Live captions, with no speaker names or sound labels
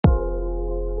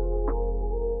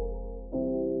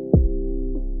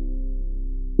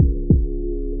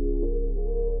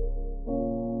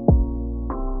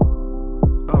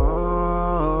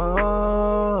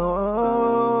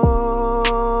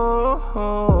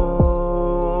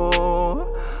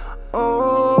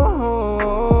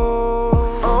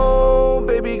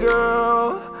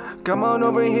on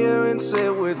over here and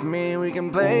sit with me. We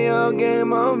can play a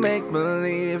game of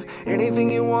make-believe.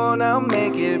 Anything you want, I'll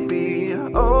make it be.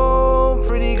 Oh,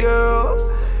 pretty girl,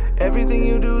 everything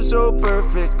you do so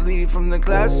perfectly. From the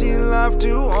classy life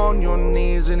to on your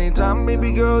knees. Anytime,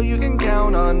 baby girl, you can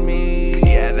count on me.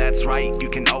 Yeah, that's right, you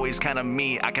can always count on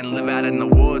me. I can live out in the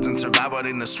woods and survive out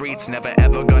in the streets. Never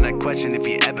ever gonna question if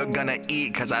you ever gonna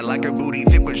eat. Cause I like her booty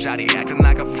thick with shawty acting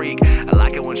like a freak. I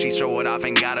like it when she throw it off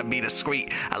and gotta be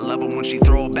discreet. I love it when she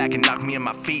throw it back and knock me on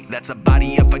my feet. That's a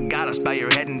body up a goddess, bow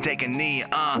your head and take a knee.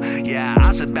 Yeah,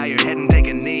 I said bow your head and take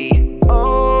a knee.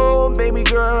 Oh, baby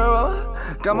girl,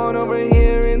 come on over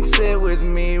here and sit with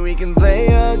me. We can play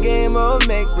a game of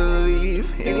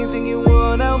make-believe. Anything you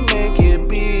want, I'll make it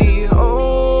be.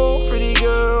 Oh, pretty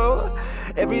girl,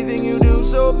 everything you do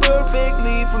so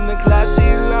perfectly. From the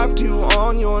classy life to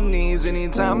on your knees.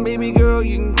 Anytime, baby girl,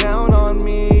 you can count on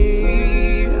me.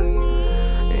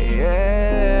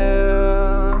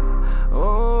 Yeah,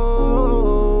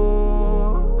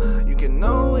 oh, you can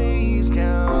always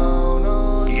count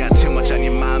on me. You got too much on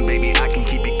your mind, baby, I can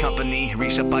keep you company.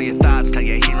 Reach up all your thoughts, till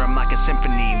you hear them like a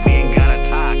symphony. We ain't gotta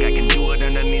talk, I can do it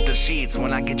underneath the sheets.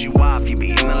 When I get you off, you be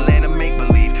in the land of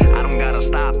make-believe. I don't gotta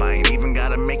stop, I ain't even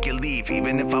gotta make you leave.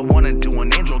 Even if I wanted to,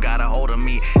 an angel got a hold of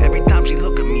me. Every time she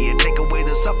look at me, it take away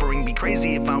the suffering. Be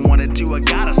crazy if I wanted to, a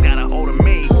goddess got a hold of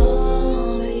me.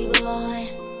 Oh, baby boy,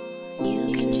 you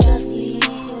can trust me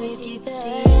with your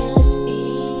deepest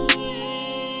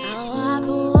feet. I'll wipe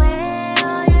away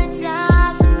all your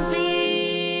doubts and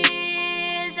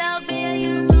fears. I'll be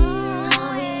your moon,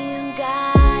 I'll be your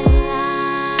guiding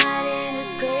light in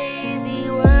this crazy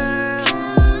world.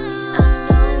 I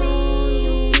know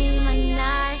you'll be my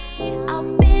night, I'll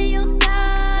be your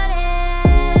goddess,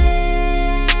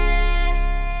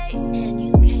 and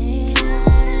you can always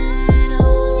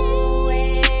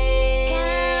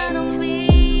count on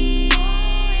me.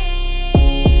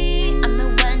 I'm the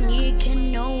one you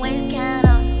can always count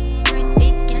on. Through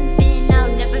thick and thin,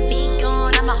 I'll never be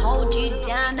gone. I'ma hold you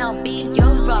down, I'll be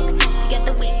your rock.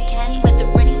 Together we can weather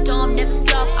any storm, never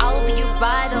stop. I'll be your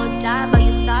ride or die by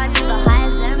your side through the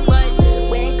highs and lows.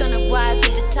 We're gonna ride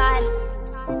with the tide.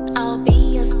 I'll be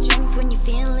your strength when you're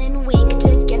feeling weak.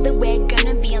 Together we're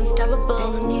gonna be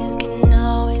unstoppable, and you can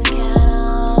always count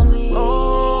on me.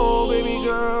 Oh, baby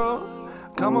girl,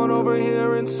 come on over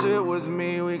here and sit with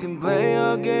me. We can play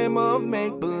a game of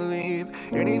make-believe.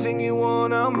 Anything you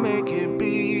want, I'll make it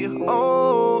be.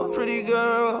 Oh, pretty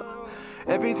girl,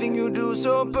 everything you do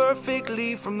so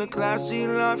perfectly. From the classy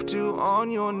life to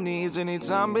on your knees.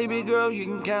 Anytime, baby girl, you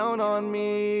can count on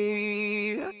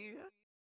me.